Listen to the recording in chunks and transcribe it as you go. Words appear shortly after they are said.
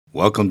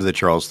Welcome to the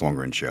Charles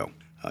Thorngren Show.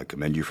 I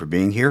commend you for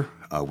being here.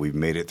 We've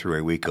made it through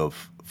a week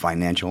of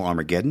financial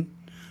Armageddon,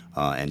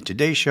 and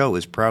today's show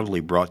is proudly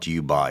brought to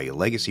you by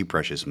Legacy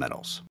Precious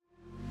Metals.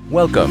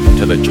 Welcome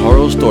to the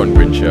Charles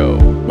Thorngren Show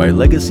by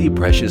Legacy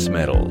Precious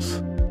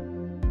Metals.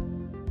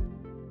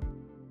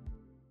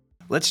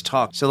 Let's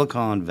talk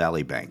Silicon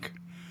Valley Bank.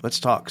 Let's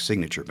talk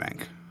Signature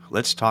Bank.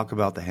 Let's talk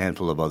about the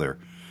handful of other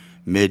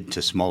mid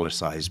to smaller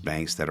sized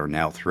banks that are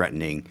now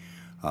threatening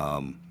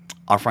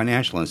our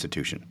financial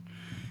institution.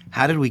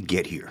 How did we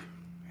get here?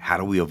 How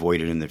do we avoid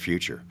it in the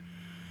future?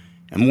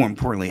 And more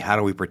importantly, how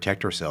do we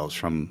protect ourselves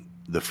from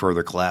the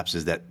further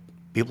collapses that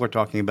people are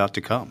talking about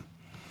to come?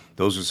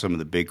 Those are some of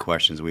the big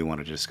questions we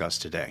want to discuss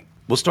today.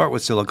 We'll start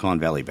with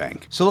Silicon Valley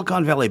Bank.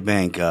 Silicon Valley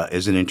Bank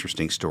is an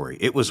interesting story.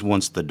 It was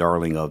once the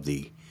darling of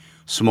the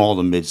small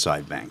to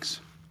mid-sized banks.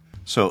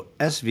 So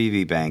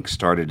SVB Bank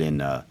started in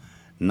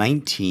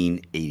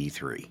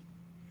 1983,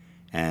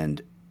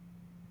 and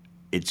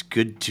it's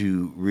good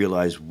to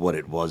realize what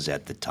it was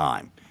at the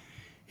time.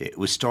 It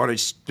was started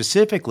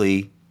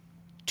specifically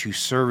to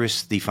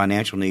service the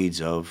financial needs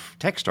of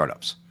tech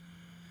startups.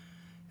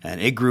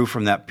 And it grew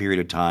from that period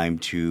of time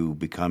to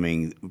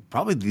becoming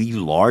probably the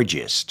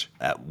largest,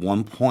 at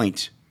one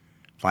point,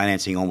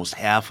 financing almost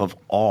half of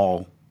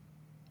all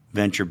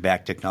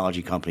venture-backed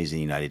technology companies in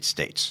the United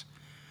States.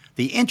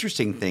 The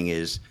interesting thing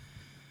is,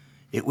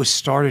 it was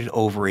started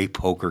over a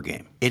poker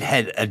game. It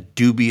had a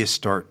dubious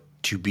start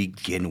to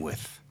begin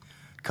with.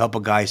 A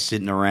couple guys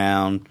sitting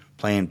around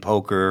playing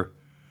poker,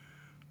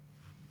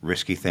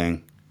 risky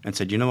thing, and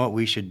said, you know what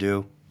we should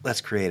do?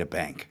 Let's create a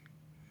bank.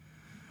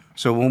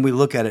 So when we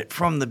look at it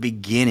from the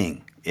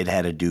beginning, it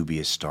had a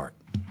dubious start.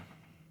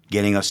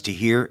 Getting us to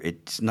here,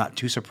 it's not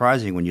too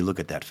surprising when you look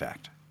at that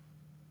fact.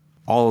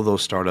 All of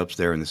those startups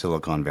there in the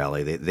Silicon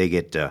Valley, they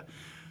get the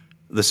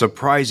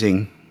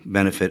surprising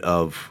benefit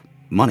of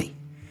money.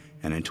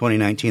 And in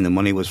 2019, the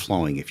money was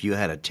flowing. If you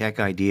had a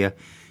tech idea,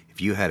 if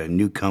you had a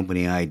new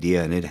company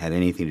idea and it had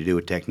anything to do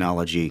with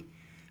technology,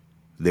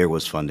 there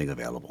was funding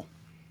available.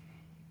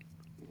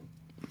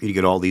 You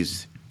get all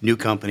these new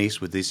companies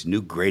with these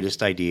new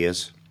greatest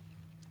ideas,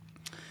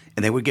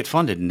 and they would get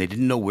funded, and they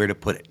didn't know where to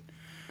put it.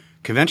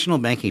 Conventional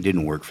banking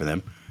didn't work for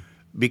them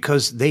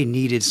because they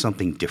needed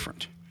something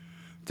different.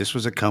 This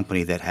was a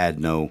company that had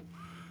no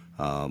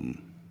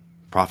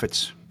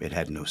profits. It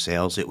had no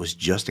sales. It was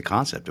just a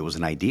concept. It was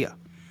an idea.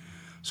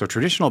 So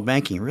traditional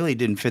banking really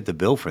didn't fit the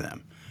bill for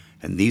them.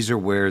 And these are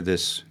where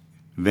this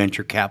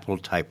venture capital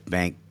type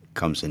bank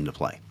comes into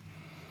play.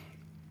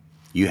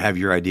 You have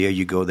your idea.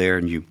 You go there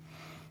and you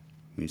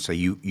raise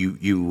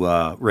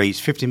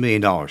 $50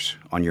 million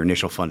on your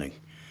initial funding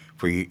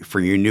for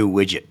your new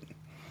widget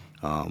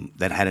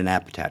that had an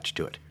app attached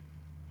to it.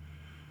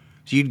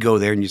 So you'd go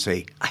there and you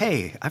say,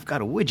 hey, I've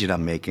got a widget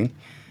I'm making,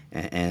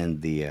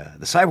 and the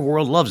cyber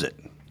world loves it.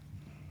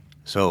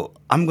 So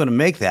I'm going to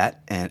make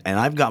that, and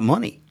I've got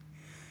money.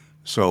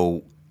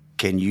 So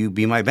can you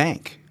be my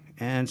bank?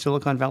 And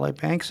Silicon Valley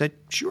Bank said,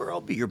 sure,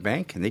 I'll be your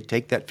bank. And they'd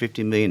take that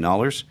 $50 million,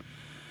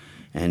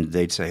 and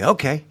they'd say,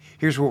 okay,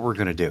 here's what we're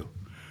going to do.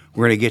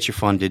 We're going to get you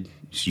funded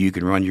so you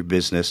can run your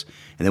business,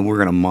 and then we're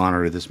going to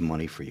monitor this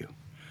money for you.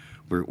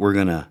 We're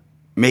going to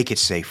make it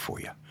safe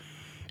for you.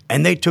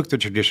 And they took the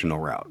traditional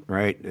route,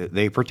 right?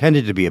 They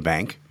pretended to be a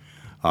bank,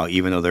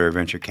 even though they're a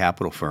venture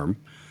capital firm.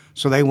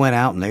 So they went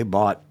out and they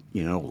bought,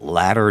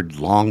 laddered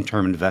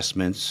long-term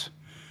investments,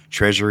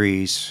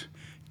 treasuries,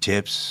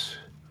 tips.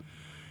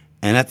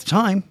 And at the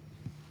time,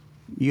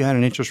 you had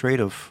an interest rate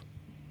of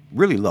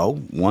really low,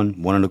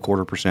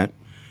 1.25%.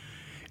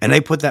 And they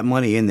put that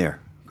money in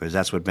there because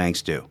that's what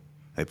banks do.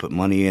 They put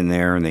money in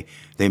there and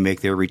they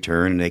make their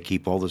return and they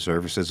keep all the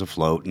services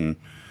afloat, and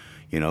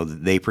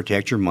they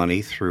protect your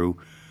money through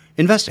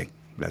investing.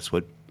 That's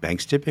what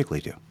banks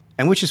typically do.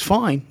 And which is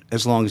fine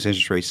as long as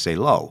interest rates stay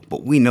low.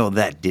 But we know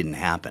that didn't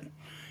happen.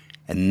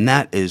 And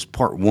that is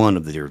part one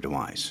of their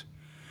demise.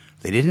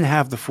 They didn't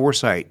have the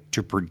foresight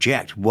to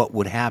project what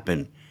would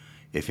happen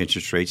if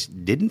interest rates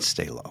didn't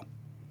stay low.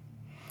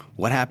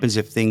 What happens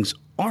if things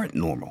aren't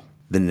normal?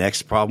 The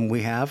next problem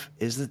we have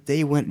is that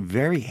they went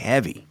very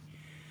heavy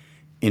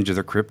into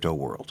the crypto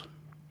world.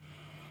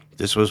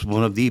 This was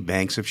one of the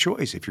banks of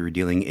choice if you were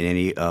dealing in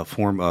any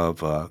form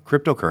of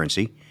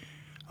cryptocurrency.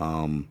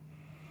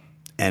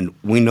 And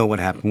we know what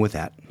happened with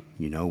that.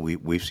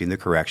 We've seen the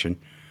correction.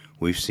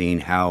 We've seen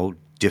how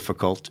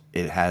difficult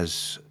it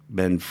has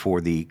been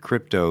for the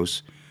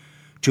cryptos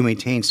to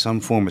maintain some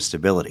form of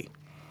stability.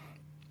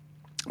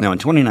 Now, in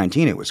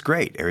 2019, it was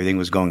great. Everything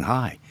was going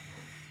high.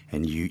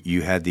 And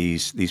you had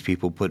these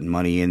people putting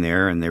money in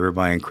there, and they were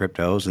buying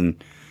cryptos.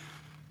 And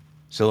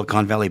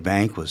Silicon Valley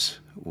Bank was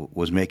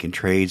making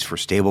trades for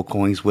stable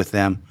coins with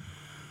them.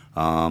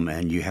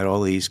 And you had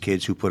all these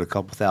kids who put a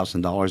couple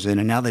 $1,000s in,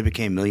 and now they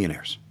became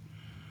millionaires.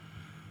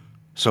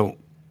 So,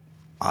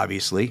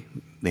 obviously,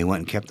 they went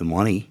and kept the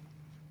money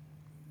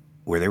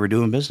where they were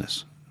doing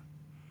business.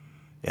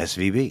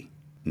 SVB.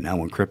 Now,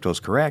 when crypto's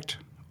correct,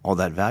 all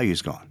that value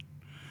is gone.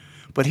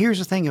 But here's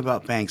the thing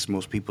about banks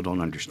most people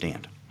don't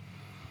understand.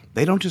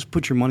 They don't just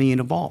put your money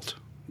in a vault.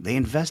 they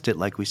invested,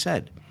 like we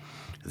said.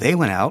 They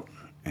went out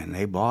and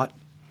they bought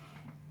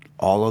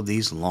all of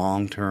these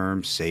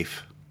long-term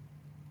safe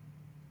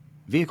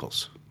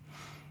vehicles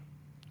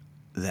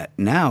that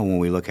now, when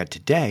we look at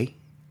today,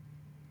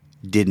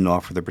 didn't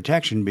offer the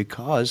protection,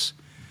 because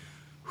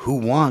who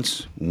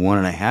wants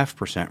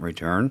 1.5%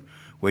 return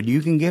when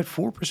you can get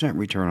 4%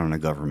 return on a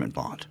government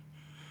bond?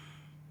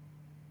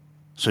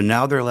 So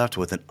now they're left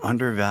with an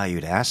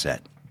undervalued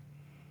asset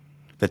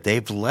that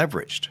they've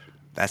leveraged.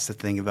 That's the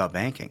thing about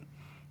banking.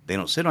 They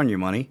don't sit on your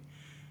money.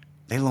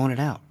 They loan it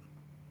out.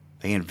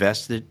 They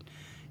invest it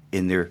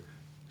in their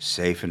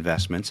safe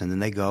investments, and then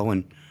they go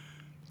and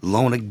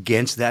loan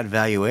against that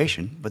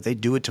valuation, but they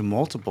do it to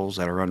multiples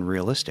that are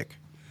unrealistic.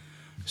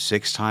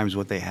 6 times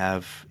what they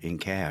have in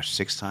cash,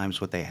 6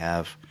 times what they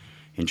have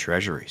in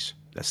treasuries.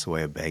 That's the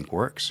way a bank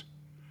works.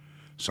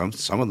 Some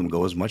of them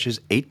go as much as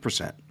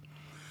 8%.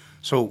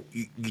 So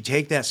you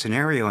take that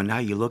scenario and now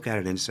you look at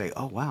it and say,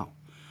 oh, wow,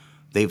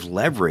 they've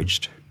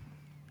leveraged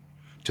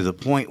to the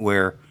point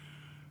where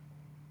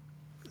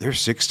they're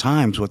 6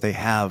 times what they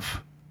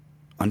have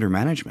under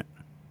management.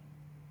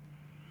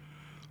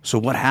 So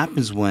what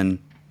happens when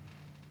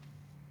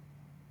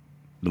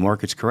the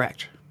market's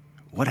correct?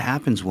 What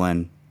happens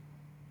when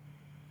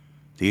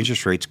the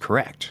interest rate's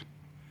correct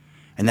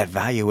and that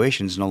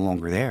valuation is no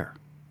longer there?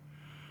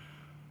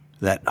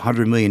 That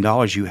 $100 million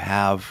you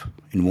have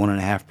in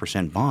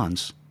 1.5%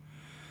 bonds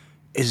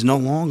is no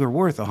longer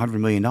worth $100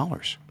 million.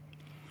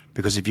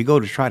 Because if you go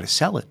to try to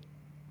sell it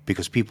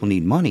because people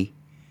need money,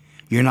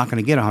 you're not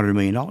going to get $100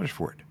 million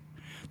for it.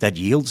 That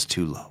yield's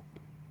too low.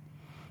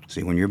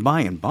 See, when you're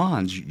buying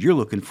bonds, you're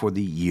looking for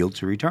the yield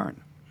to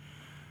return.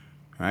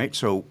 Right?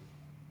 So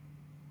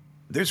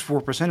there's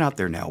 4% out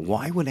there now.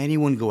 Why would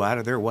anyone go out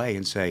of their way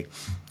and say,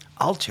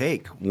 I'll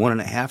take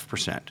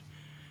 1.5%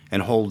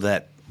 and hold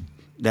that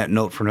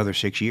note for another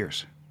 6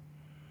 years,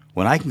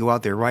 when I can go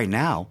out there right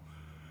now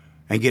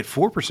and get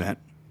 4%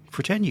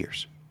 for 10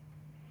 years?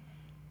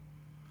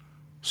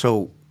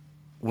 So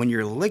when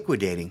you're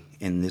liquidating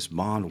in this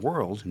bond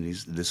world, in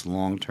this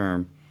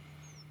long-term,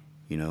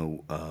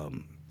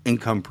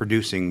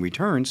 income-producing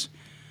returns,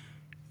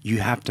 you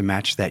have to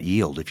match that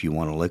yield if you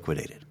want to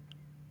liquidate it.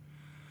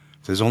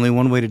 So there's only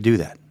one way to do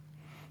that.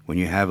 When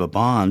you have a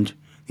bond,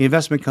 the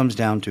investment comes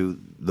down to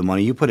the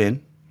money you put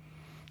in,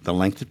 the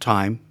length of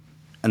time,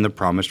 and the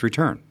promised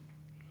return.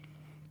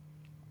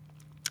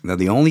 Now,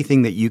 the only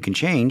thing that you can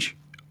change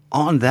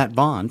on that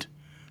bond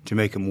to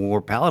make it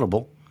more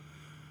palatable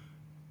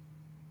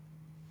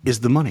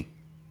is the money,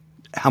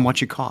 how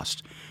much it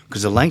costs,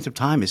 because the length of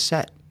time is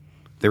set.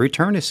 The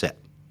return is set.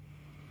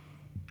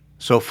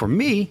 So for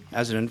me,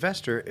 as an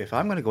investor, if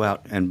I'm going to go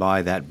out and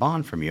buy that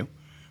bond from you,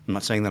 I'm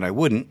not saying that I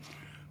wouldn't,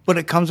 but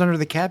it comes under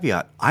the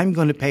caveat, I'm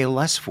going to pay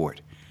less for it.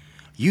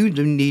 You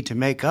do need to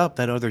make up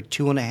that other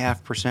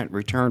 2.5%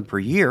 return per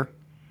year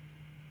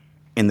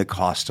in the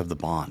cost of the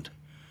bond.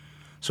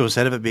 So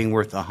instead of it being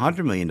worth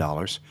 $100 million,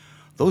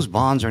 those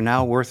bonds are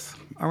now worth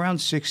around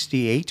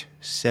 $68,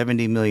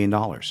 $70 million,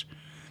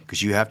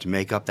 because you have to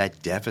make up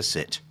that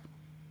deficit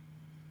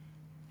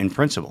in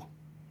principal.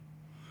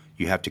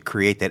 You have to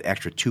create that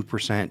extra 2%,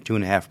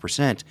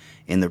 2.5%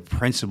 in the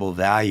principal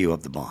value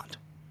of the bond.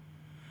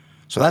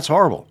 So that's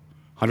horrible.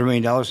 $100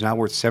 million now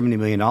worth $70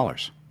 million.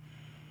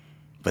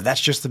 But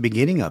that's just the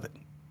beginning of it.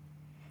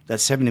 That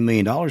 $70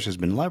 million has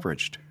been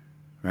leveraged,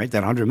 right?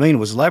 That $100 million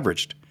was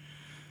leveraged.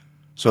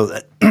 So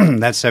that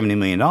 $70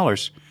 million,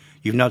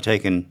 you've now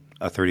taken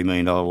a $30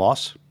 million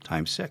loss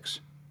times 6.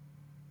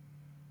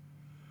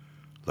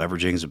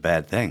 Leveraging is a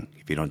bad thing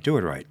if you don't do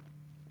it right.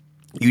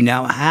 You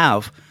now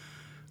have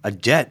a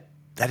debt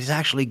that is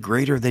actually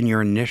greater than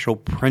your initial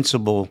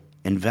principal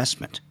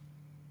investment.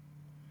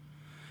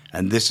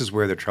 And this is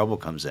where the trouble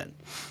comes in.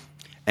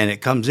 And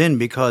it comes in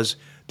because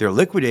they're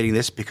liquidating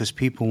this because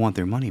people want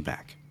their money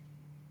back.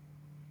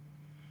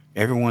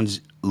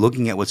 Everyone's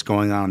looking at what's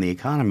going on in the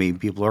economy.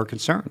 People are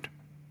concerned.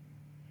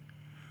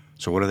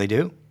 So what do?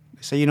 They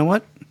say, you know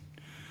what?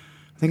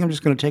 I think I'm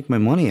just going to take my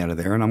money out of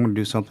there and I'm going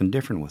to do something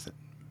different with it.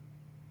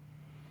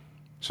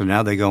 So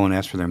now they go and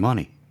ask for their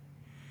money.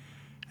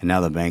 And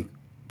now the bank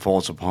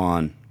falls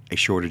upon a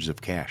shortage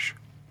of cash.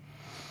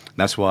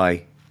 That's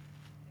why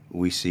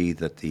we see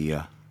that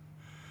the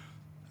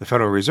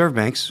Federal Reserve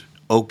banks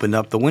opened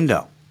up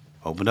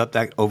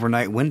that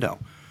overnight window,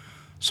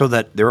 so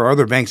that there are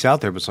other banks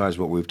out there besides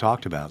what we've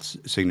talked about,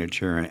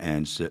 Signature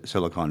and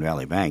Silicon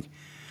Valley Bank,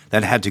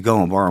 that had to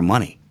go and borrow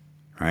money,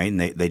 right? And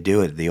they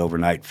do it at the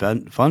overnight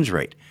funds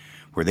rate,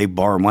 where they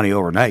borrow money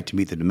overnight to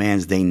meet the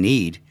demands they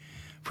need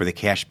for the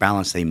cash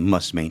balance they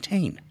must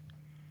maintain.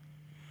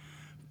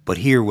 But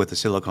here with the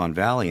Silicon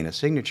Valley and a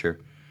Signature,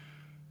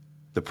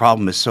 the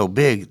problem is so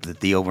big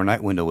that the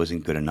overnight window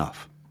isn't good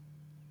enough.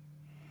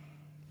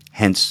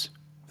 Hence,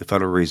 the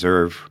Federal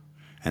Reserve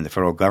and the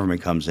federal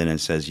government comes in and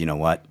says, you know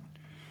what?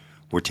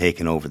 We're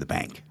taking over the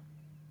bank.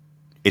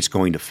 It's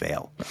going to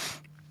fail.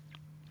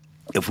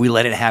 If we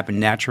let it happen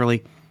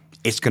naturally,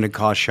 it's going to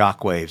cause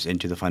shockwaves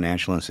into the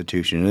financial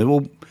institution, and it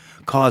will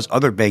cause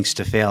other banks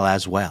to fail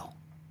as well.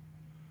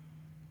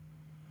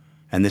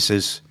 And this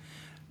is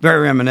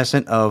Very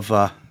reminiscent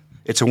of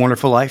It's a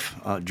Wonderful Life.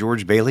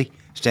 George Bailey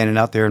standing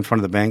out there in front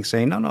of the bank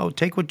saying, no,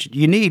 take what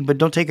you need, but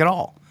don't take it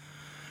all.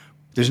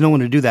 There's no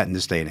one to do that in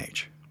this day and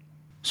age.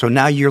 So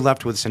now you're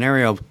left with a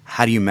scenario of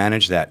how do you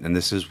manage that? And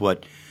this is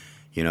what,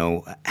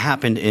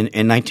 happened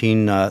in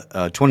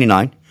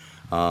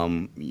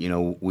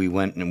 1929. We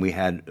went and we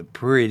had a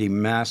pretty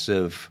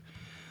massive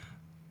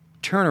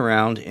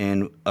turnaround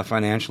in a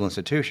financial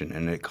institution,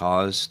 and it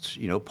caused,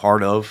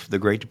 part of the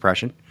Great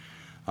Depression.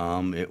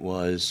 It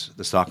was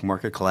the stock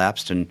market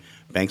collapsed and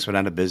banks went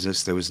out of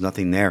business. There was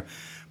nothing there.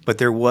 But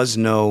there was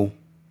no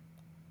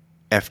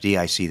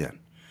FDIC then.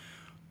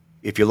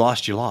 If you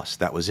lost, you lost.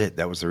 That was it.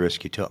 That was the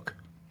risk you took.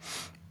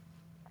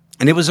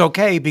 And it was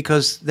okay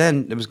because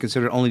then it was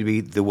considered only to be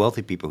the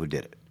wealthy people who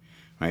did it.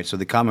 Right? So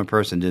the common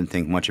person didn't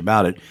think much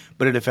about it,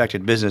 but it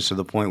affected business to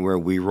the point where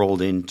we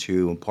rolled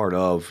into part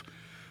of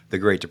the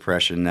Great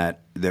Depression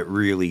that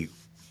really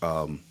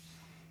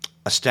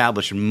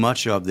established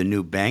much of the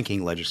new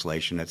banking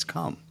legislation that's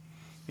come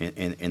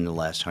in the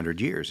last 100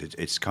 years.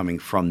 It's coming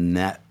from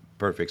that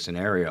perfect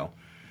scenario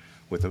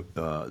with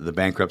the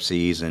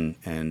bankruptcies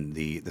and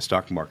the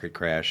stock market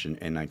crash in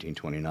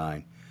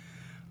 1929.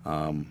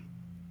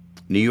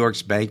 New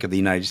York's Bank of the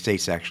United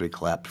States actually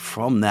collapsed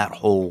from that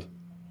whole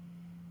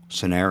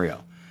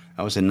scenario.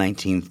 That was in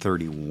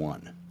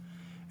 1931.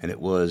 And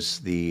it was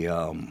the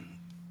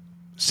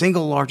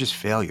single largest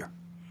failure.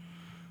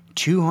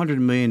 $200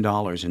 million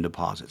in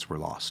deposits were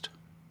lost.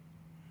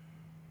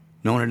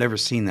 No one had ever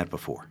seen that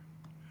before.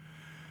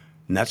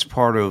 And that's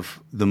part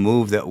of the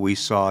move that we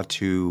saw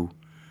to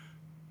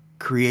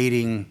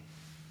creating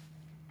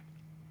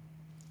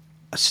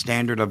a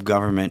standard of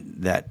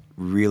government that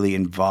really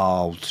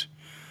involved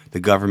the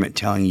government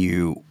telling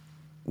you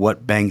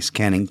what banks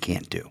can and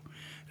can't do.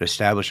 It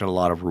established a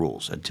lot of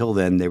rules. Until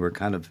then, they were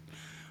kind of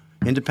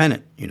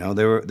independent.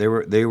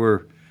 They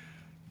were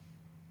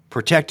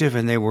protective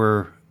and they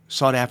were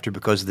sought after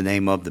because of the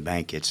name of the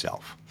bank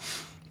itself.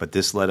 But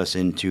this led us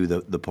into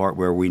the part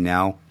where we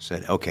now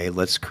said, okay,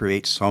 let's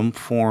create some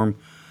form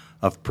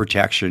of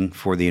protection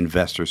for the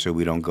investor so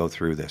we don't go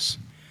through this.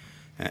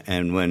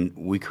 And when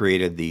we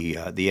created the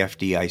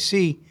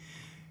FDIC,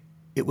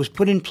 it was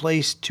put in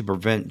place to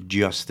prevent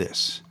just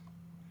this.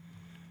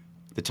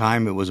 At the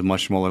time, it was a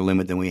much smaller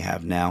limit than we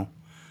have now.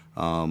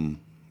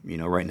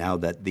 Right now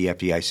that the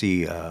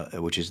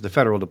FDIC, which is the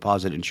Federal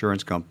Deposit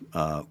Insurance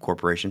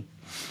Corporation,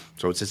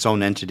 so it's its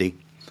own entity.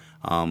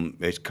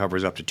 It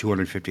covers up to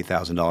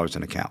 $250,000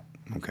 an account.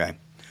 Okay,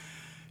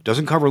 it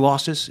doesn't cover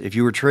losses. If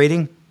you were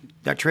trading,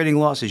 that trading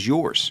loss is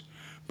yours.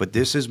 But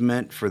this is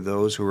meant for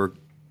those who are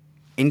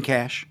in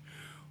cash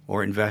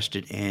or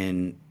invested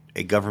in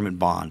a government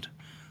bond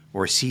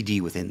or a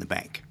CD within the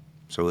bank.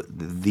 So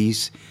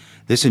this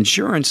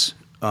insurance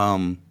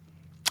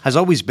has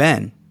always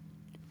been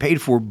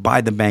paid for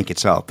by the bank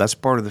itself. That's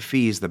part of the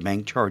fees the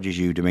bank charges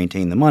you to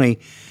maintain the money.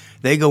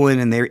 They go in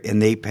and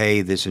they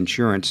pay this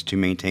insurance to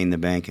maintain the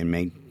bank and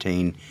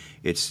maintain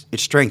its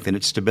strength and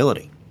its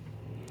stability.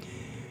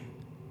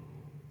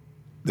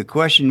 The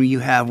question you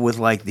have with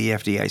like the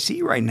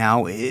FDIC right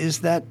now is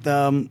that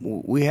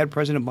we had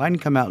President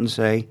Biden come out and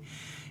say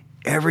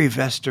every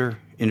investor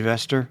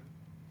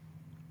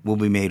will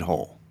be made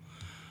whole.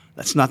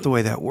 That's not the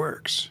way that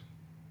works.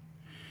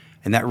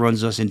 And that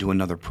runs us into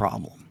another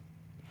problem.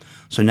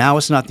 So now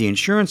it's not the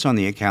insurance on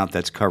the account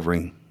that's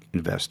covering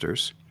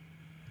investors.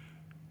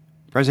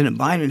 President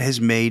Biden has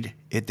made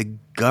it the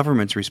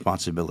government's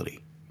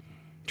responsibility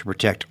to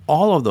protect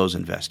all of those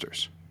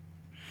investors.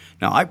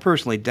 Now, I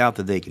personally doubt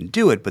that they can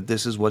do it, but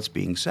this is what's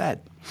being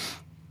said.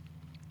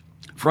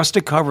 For us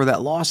to cover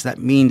that loss, that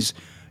means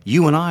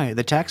you and I,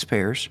 the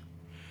taxpayers,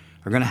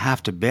 are going to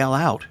have to bail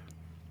out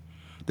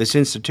this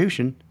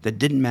institution that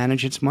didn't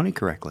manage its money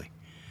correctly.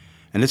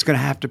 And it's going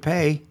to have to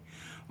pay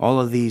all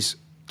of these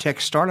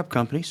tech startup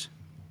companies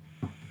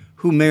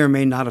who may or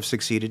may not have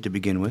succeeded to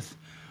begin with,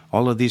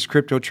 all of these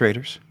crypto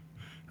traders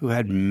who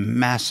had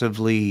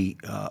massively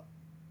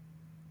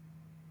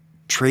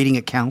trading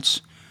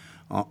accounts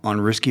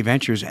on risky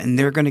ventures, and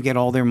they're going to get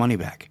all their money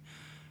back.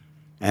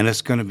 And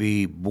it's going to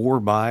be bore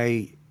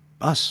by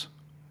us,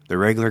 the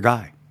regular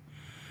guy.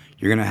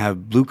 You're going to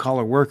have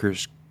blue-collar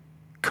workers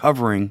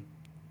covering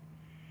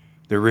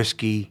the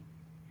risky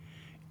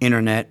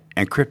internet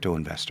and crypto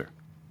investor.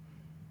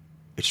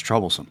 It's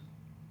troublesome.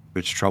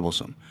 It's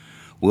troublesome.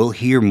 We'll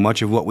hear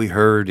much of what we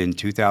heard in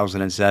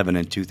 2007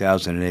 and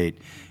 2008.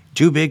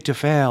 Too big to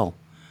fail.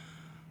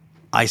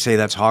 I say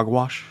that's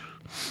hogwash.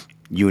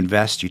 You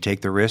invest, you take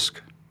the risk.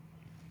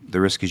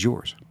 The risk is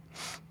yours.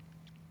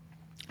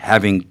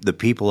 Having the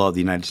people of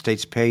the United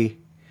States pay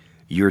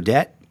your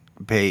debt,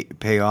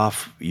 pay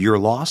off your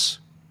loss,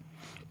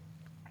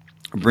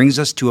 brings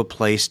us to a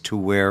place to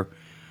where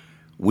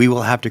we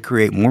will have to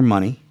create more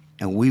money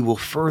and we will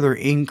further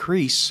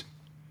increase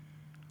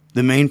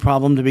the main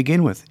problem to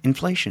begin with,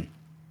 inflation.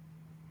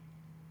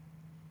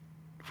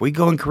 If we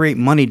go and create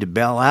money to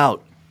bail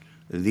out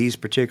these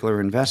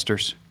particular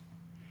investors,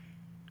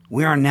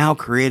 we are now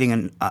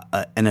creating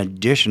an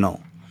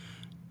additional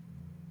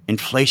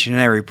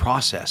inflationary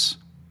process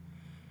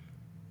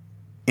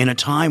in a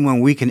time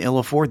when we can ill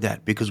afford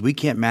that because we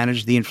can't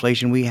manage the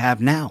inflation we have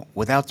now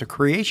without the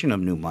creation of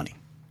new money.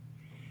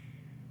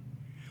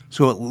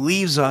 So it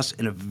leaves us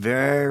in a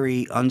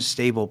very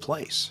unstable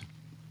place.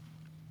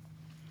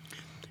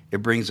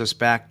 It brings us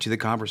back to the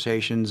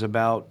conversations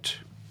about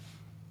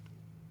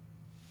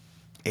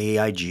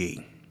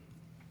AIG,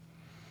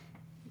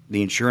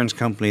 the insurance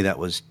company that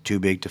was too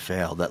big to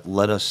fail, that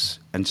led us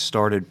and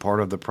started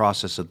part of the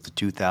process of the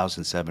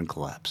 2007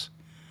 collapse.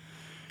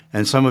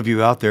 And some of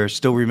you out there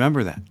still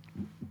remember that.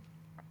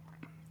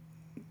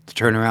 The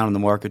turnaround in the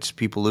markets,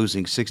 people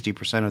losing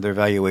 60% of their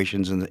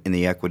valuations in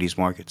the equities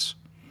markets,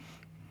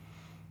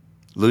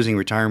 losing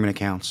retirement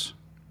accounts,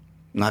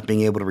 not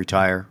being able to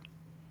retire,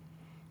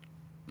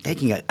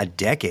 taking a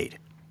decade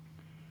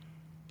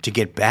to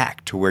get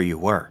back to where you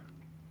were.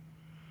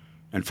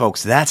 And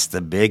folks, that's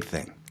the big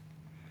thing.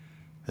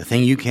 The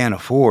thing you can't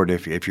afford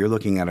if you're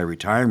looking at a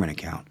retirement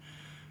account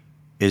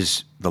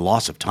is the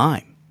loss of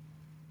time.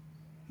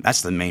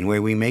 That's the main way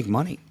we make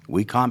money.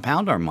 We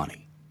compound our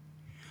money.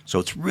 So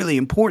it's really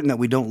important that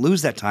we don't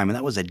lose that time, and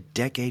that was a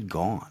decade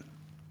gone.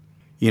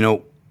 You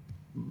know,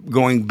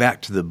 going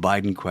back to the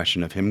Biden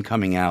question of him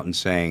coming out and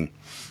saying,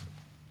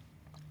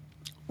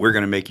 we're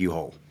going to make you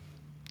whole.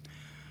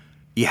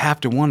 You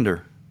have to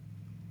wonder,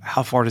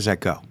 how far does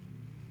that go?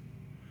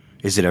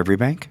 Is it every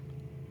bank?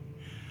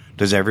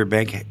 Does every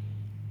bank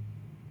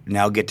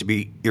now get to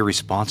be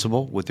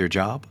irresponsible with their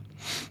job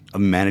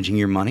of managing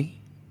your money?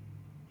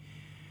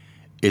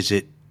 Is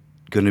it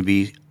going to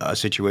be a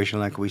situation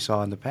like we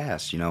saw in the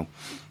past? You know,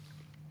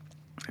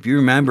 if you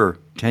remember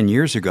 10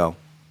 years ago,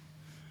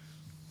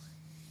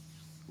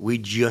 we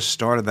just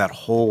started that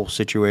whole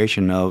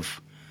situation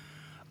of,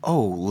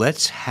 oh,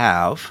 let's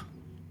have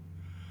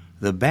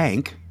the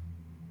bank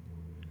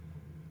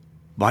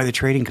buy the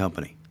trading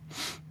company,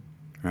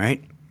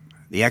 right?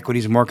 The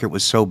equities market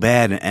was so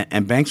bad,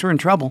 and banks were in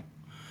trouble,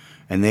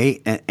 and they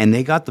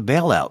got the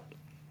bailout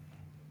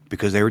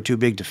because they were too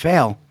big to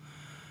fail.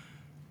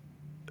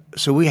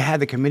 So we had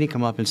the committee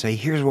come up and say,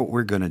 here's what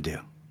we're going to do.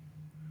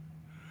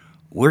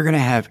 We're going to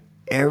have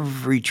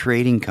every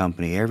trading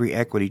company, every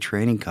equity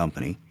trading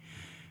company,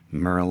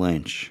 Merrill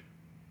Lynch,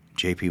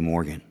 JP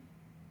Morgan,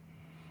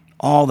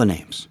 all the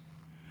names.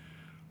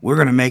 We're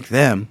going to make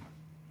them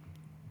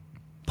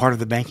part of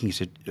the banking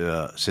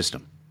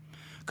system.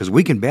 Because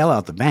we can bail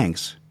out the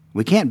banks.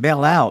 We can't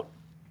bail out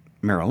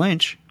Merrill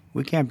Lynch.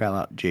 We can't bail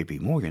out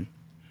JP Morgan.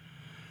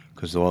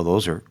 Because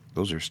those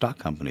are stock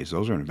companies.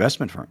 Those are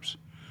investment firms.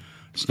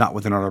 It's not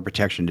within our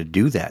protection to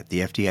do that.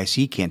 The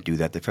FDIC can't do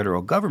that. The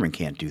federal government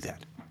can't do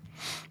that.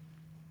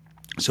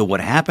 So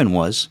what happened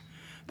was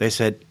they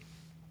said,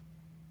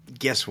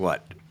 guess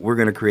what? We're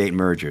going to create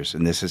mergers,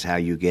 and this is how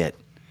you get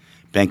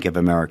Bank of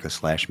America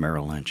 /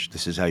 Merrill Lynch.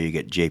 This is how you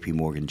get JP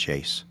Morgan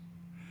Chase.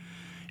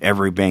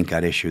 Every bank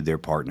got issued their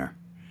partner.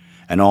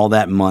 And all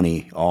that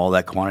money, all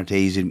that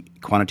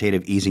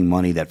quantitative easing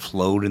money that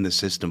flowed in the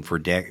system for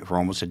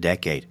almost a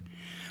decade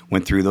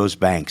went through those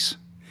banks.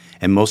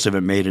 And most of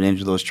it made it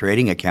into those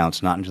trading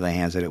accounts, not into the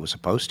hands that it was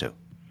supposed to.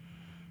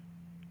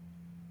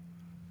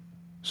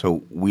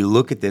 So we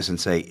look at this and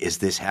say, is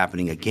this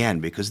happening again?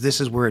 Because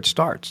this is where it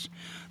starts.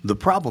 The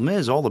problem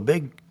is all the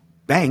big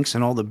banks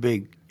and all the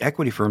big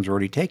equity firms are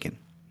already taken.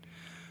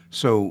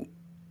 So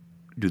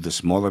do the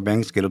smaller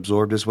banks get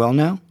absorbed as well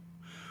now?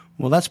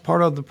 Well, that's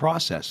part of the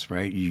process,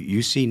 right?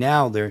 You see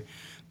now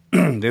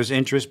there's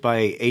interest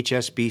by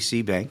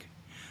HSBC Bank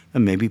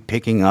and maybe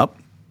picking up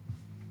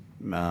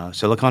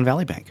Silicon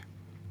Valley Bank.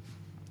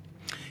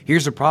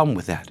 Here's the problem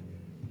with that.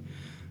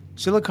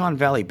 Silicon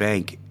Valley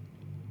Bank,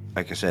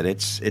 like I said,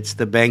 it's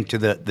the bank to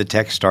the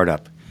tech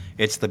startup.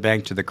 It's the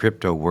bank to the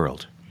crypto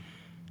world.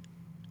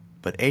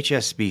 But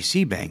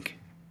HSBC Bank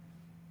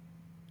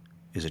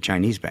is a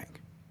Chinese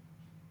bank.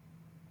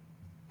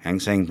 Hang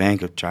Seng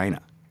Bank of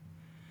China.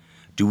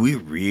 Do we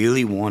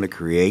really want to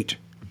create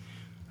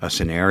a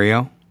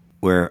scenario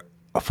where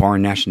a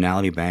foreign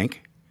nationality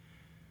bank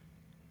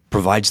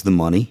provides the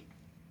money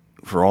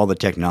for all the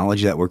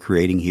technology that we're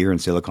creating here in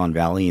Silicon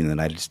Valley in the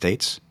United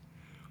States?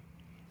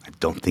 I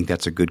don't think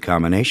that's a good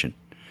combination.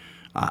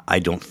 I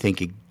don't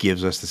think it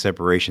gives us the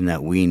separation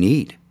that we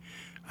need.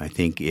 I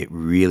think it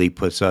really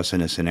puts us in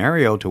a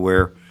scenario to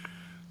where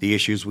the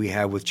issues we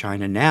have with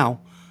China now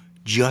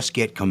just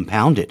get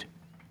compounded.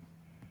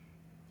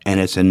 And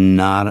it's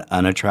not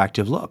an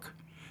attractive look.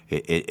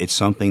 It's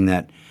something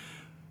that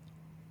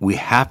we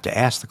have to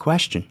ask the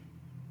question,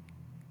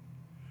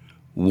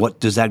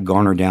 what does that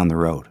garner down the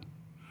road?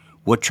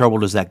 What trouble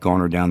does that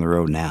garner down the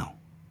road now?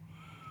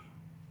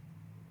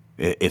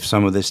 If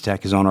some of this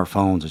tech is on our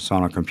phones, it's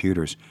on our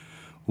computers,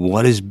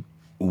 what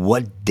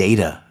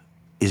data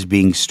is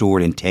being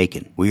stored and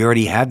taken? We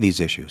already have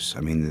these issues.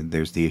 I mean,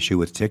 there's the issue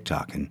with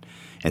TikTok,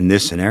 and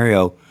this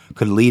scenario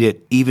could lead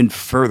it even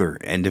further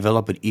and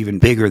develop it even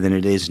bigger than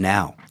it is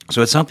now.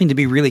 So it's something to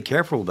be really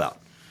careful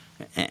about.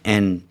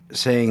 And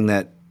saying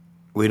that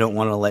we don't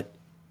want to let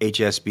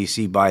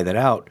HSBC buy that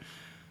out,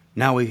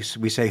 now we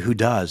say who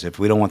does? If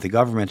we don't want the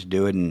government to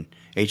do it and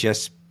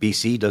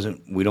HSBC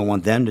doesn't, we don't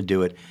want them to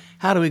do it,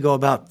 how do we go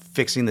about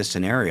fixing this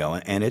scenario?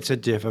 And it's a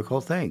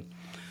difficult thing.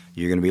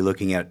 You're going to be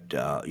looking at,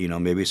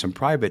 maybe some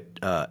private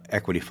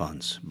equity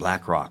funds,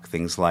 BlackRock,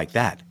 things like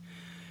that.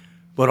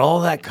 But all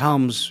that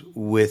comes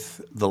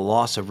with the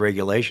loss of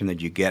regulation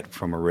that you get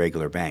from a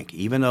regular bank.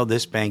 Even though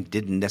this bank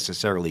didn't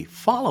necessarily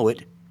follow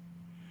it,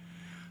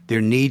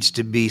 there needs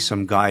to be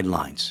some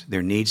guidelines.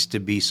 There needs to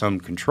be some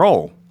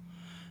control,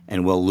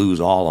 and we'll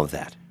lose all of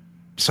that.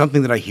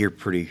 Something that I hear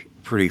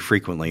pretty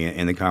frequently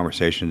in the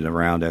conversations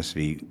around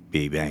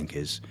SVB Bank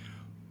is,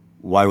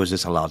 why was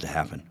this allowed to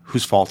happen?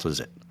 Whose fault is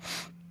it?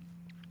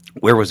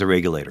 Where was the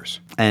regulators?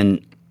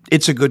 And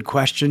it's a good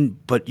question,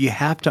 but you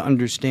have to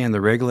understand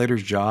the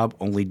regulator's job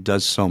only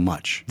does so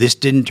much. This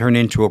didn't turn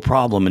into a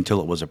problem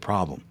until it was a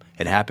problem.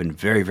 It happened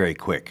very, very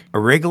quick. A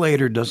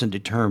regulator doesn't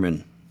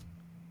determine,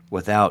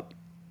 without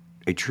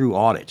a true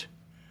audit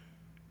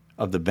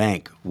of the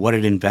bank, what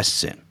it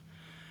invests in.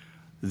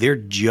 They're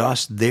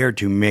just there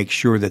to make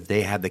sure that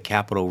they have the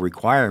capital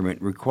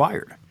requirement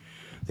required.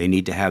 They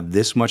need to have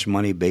this much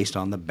money based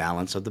on the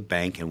balance of the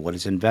bank and what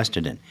it's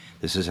invested in.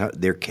 This is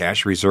their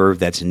cash reserve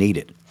that's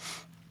needed.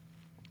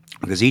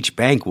 Because each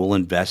bank will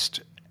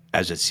invest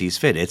as it sees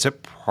fit. It's a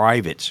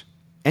private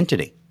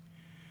entity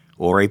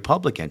or a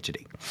public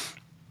entity.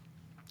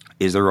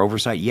 Is there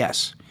oversight?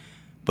 Yes.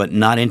 But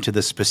not into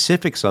the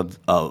specifics of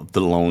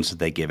the loans that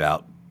they give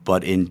out,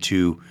 but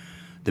into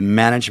the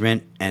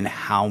management and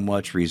how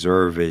much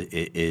reserve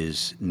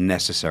is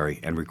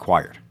necessary and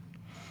required.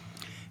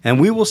 And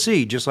we will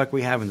see, just like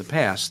we have in the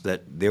past,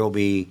 that there will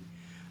be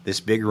this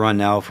big run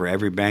now for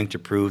every bank to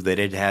prove that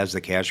it has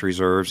the cash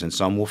reserves, and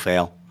some will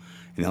fail,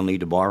 and they'll need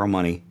to borrow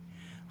money,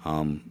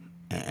 and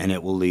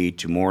it will lead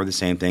to more of the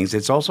same things.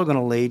 It's also going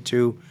to lead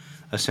to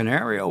a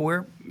scenario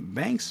where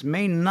banks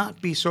may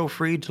not be so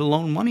free to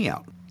loan money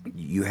out.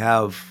 You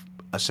have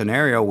a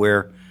scenario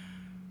where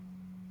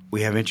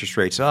we have interest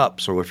rates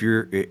up. So if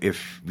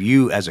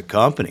you as a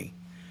company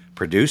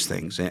produce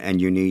things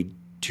and you need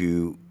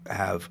to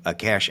have a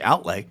cash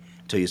outlay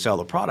until you sell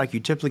the product,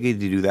 you typically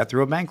do that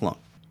through a bank loan.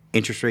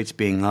 Interest rates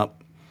being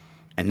up,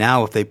 and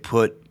now if they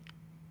put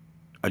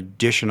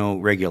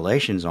additional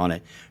regulations on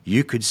it,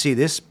 you could see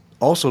this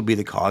also be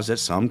the cause that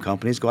some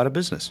companies go out of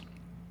business.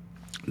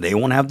 They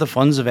won't have the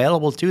funds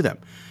available to them,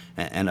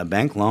 and a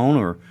bank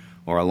loan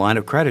or a line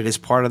of credit is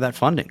part of that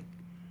funding.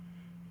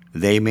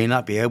 They may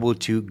not be able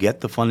to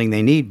get the funding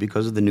they need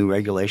because of the new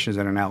regulations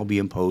that are now being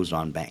imposed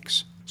on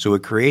banks. So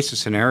it creates a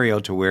scenario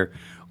to where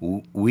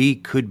we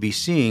could be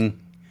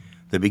seeing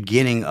the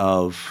beginning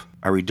of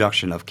a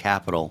reduction of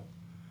capital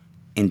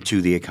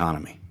into the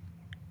economy,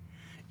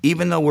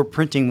 even though we're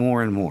printing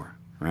more and more,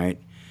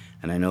 right?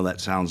 And I know that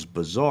sounds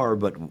bizarre,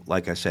 but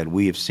like I said,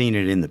 we have seen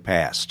it in the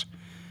past.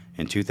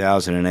 In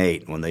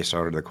 2008, when they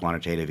started the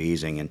quantitative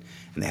easing and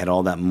they had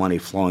all that money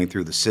flowing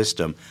through the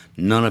system,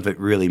 none of it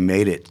really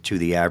made it to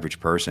the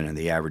average person and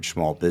the average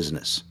small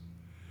business.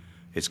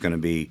 It's going to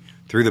be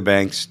through the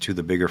banks to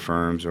the bigger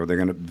firms, or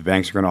the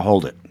banks are going to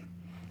hold it,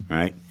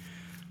 right?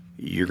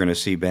 You're going to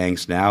see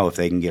banks now, if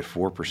they can get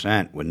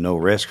 4% with no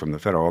risk from the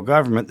federal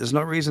government, there's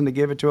no reason to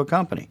give it to a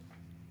company.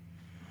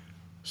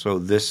 So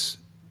this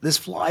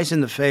flies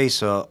in the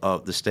face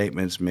of the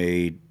statements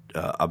made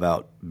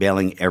about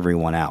bailing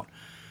everyone out.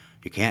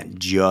 You can't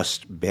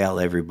just bail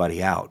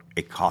everybody out.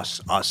 It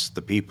costs us,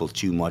 the people,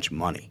 too much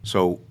money.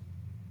 So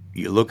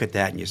you look at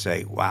that and you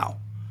say, wow,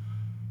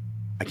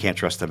 I can't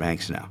trust the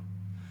banks now.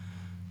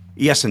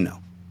 Yes and no,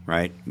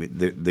 right?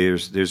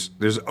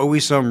 There's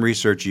always some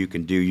research you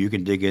can do. You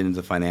can dig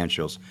into the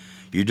financials.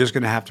 You're just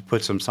going to have to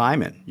put some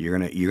time in. You're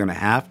going to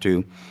have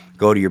to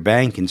go to your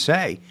bank and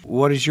say,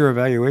 what is your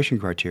evaluation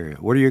criteria?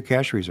 What are your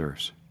cash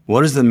reserves?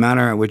 What is the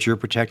manner in which you're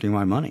protecting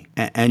my money?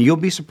 And you'll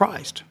be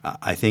surprised.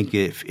 I think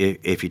if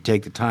you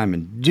take the time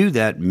and do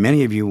that,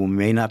 many of you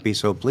may not be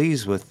so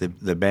pleased with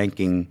the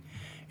banking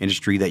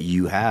industry that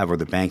you have, or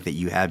the bank that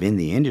you have in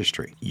the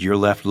industry. You're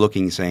left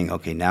looking, saying,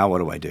 okay, now what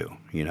do I do?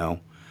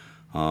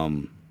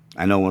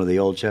 I know one of the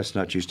old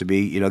chestnuts used to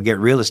be, get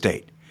real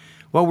estate.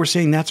 Well, we're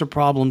seeing that's a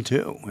problem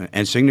too.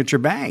 And Signature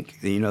Bank,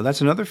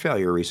 that's another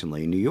failure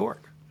recently in New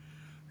York.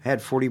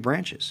 Had 40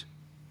 branches.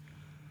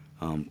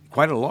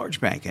 Quite a large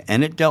bank,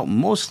 and it dealt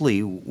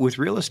mostly with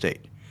real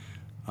estate.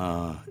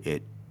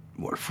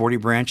 40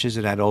 branches.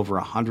 It had over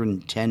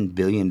 $110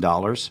 billion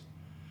and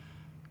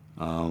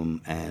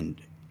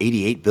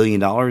 $88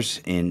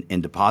 billion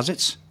in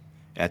deposits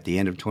at the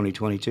end of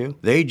 2022.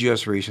 They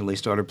just recently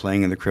started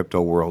playing in the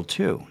crypto world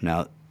too.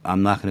 Now,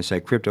 I'm not going to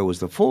say crypto was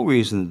the full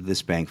reason that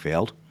this bank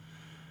failed.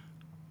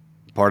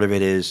 Part of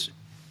it is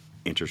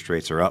interest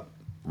rates are up.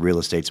 Real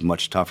estate's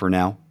much tougher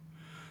now.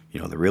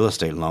 The real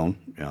estate loan,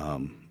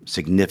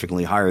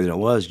 significantly higher than it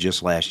was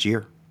just last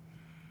year.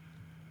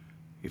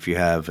 If you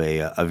have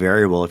a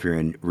variable, if you're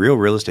in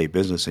real estate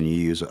business and you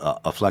use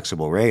a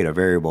flexible rate, a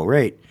variable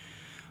rate,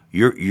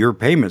 your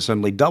payment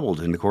suddenly doubled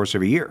in the course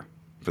of a year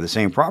for the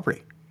same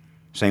property,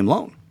 same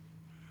loan.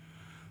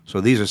 So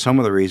these are some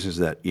of the reasons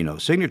that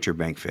Signature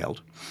Bank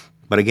failed.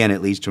 But again,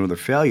 it leads to another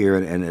failure,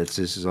 and this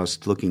is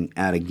us looking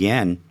at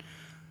again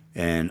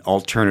an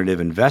alternative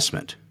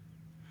investment.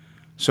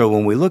 So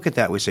when we look at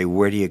that, we say,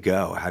 where do you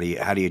go? How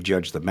do you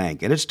judge the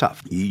bank? And it's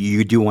tough.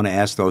 You do want to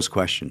ask those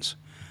questions.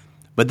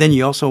 But then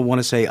you also want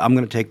to say, I'm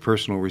going to take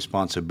personal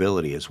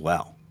responsibility as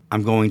well.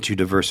 I'm going to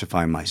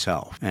diversify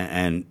myself.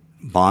 And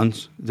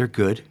bonds, they're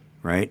good,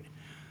 right?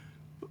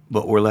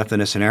 But we're left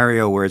in a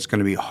scenario where it's going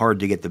to be hard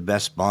to get the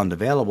best bond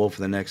available for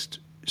the next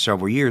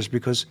several years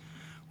because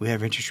we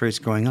have interest rates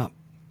going up.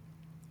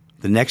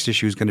 The next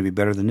issue is going to be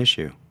better than this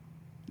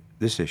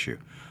issue.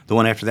 The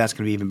one after that's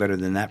going to be even better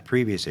than that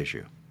previous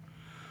issue.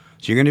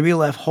 So you're going to be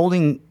left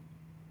holding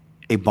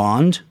a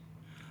bond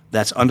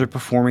that's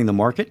underperforming the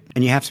market,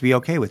 and you have to be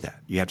okay with that.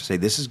 You have to say,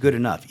 this is good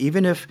enough.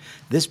 Even if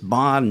this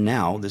bond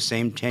now, the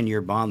same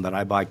 10-year bond that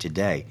I buy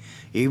today,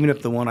 even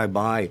if the one I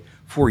buy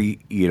 4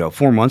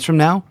 months from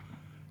now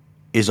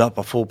is up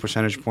a full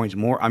percentage points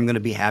more, I'm going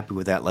to be happy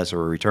with that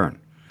lesser return.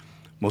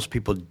 Most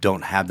people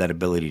don't have that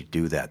ability to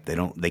do that. They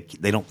don't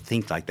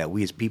think like that.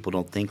 We as people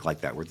don't think like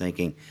that. We're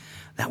thinking,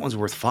 that one's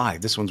worth 5,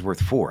 this one's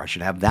worth 4. I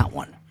should have that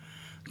one.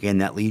 Again,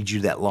 that leads you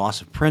to that loss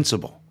of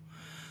principal.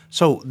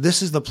 So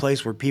this is the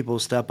place where people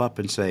step up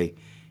and say,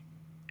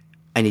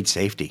 I need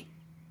safety.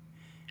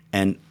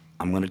 And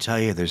I'm going to tell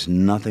you, there's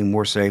nothing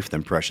more safe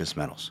than precious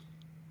metals.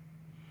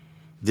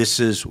 This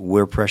is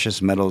where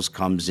precious metals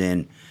comes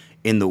in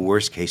the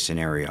worst case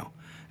scenario.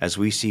 As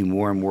we see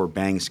more and more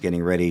banks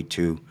getting ready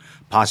to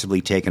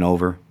possibly take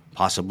over,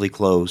 possibly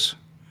close,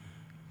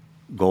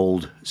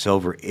 gold,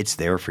 silver, it's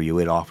there for you.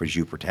 It offers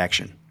you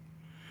protection.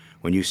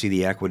 When you see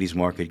the equities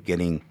market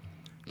getting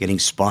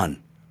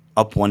spun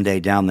up one day,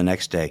 down the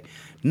next day,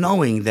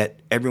 knowing that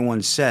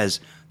everyone says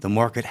the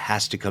market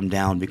has to come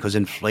down because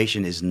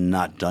inflation is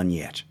not done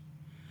yet.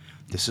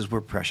 This is where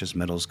precious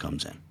metals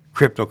comes in.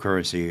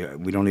 Cryptocurrency,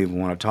 we don't even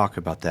want to talk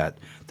about that.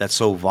 That's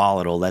so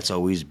volatile. That's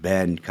always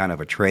been kind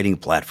of a trading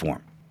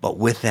platform. But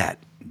with that,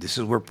 this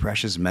is where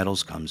precious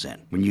metals comes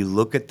in. When you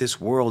look at this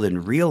world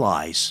and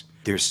realize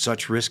there's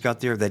such risk out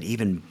there that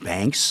even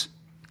banks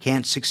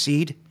can't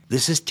succeed,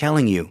 this is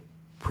telling you,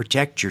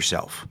 protect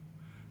yourself.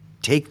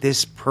 Take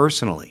this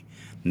personally.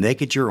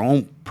 Make it your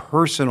own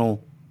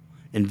personal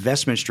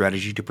investment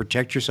strategy to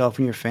protect yourself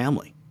and your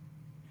family.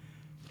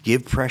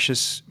 Give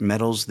precious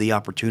metals the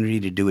opportunity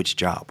to do its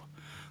job.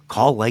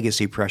 Call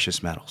Legacy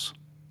Precious Metals.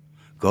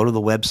 Go to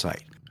the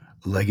website,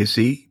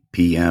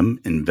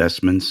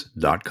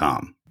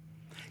 LegacyPMInvestments.com.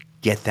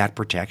 Get that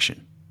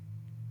protection.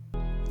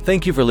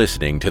 Thank you for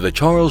listening to the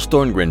Charles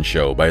Thorngren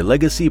Show by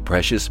Legacy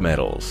Precious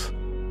Metals.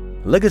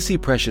 Legacy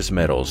Precious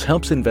Metals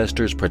helps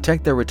investors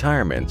protect their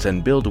retirements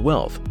and build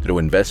wealth through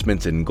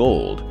investments in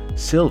gold,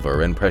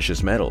 silver, and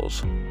precious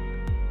metals.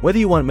 Whether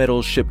you want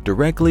metals shipped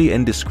directly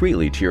and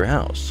discreetly to your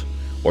house,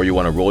 or you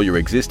want to roll your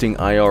existing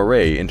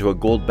IRA into a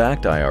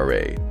gold-backed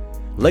IRA,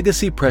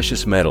 Legacy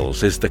Precious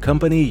Metals is the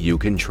company you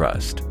can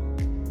trust.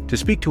 To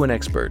speak to an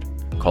expert,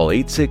 call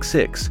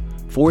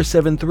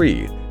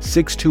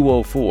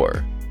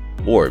 866-473-6204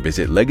 or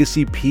visit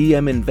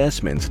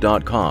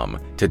LegacyPMInvestments.com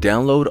to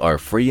download our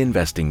free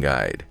investing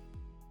guide.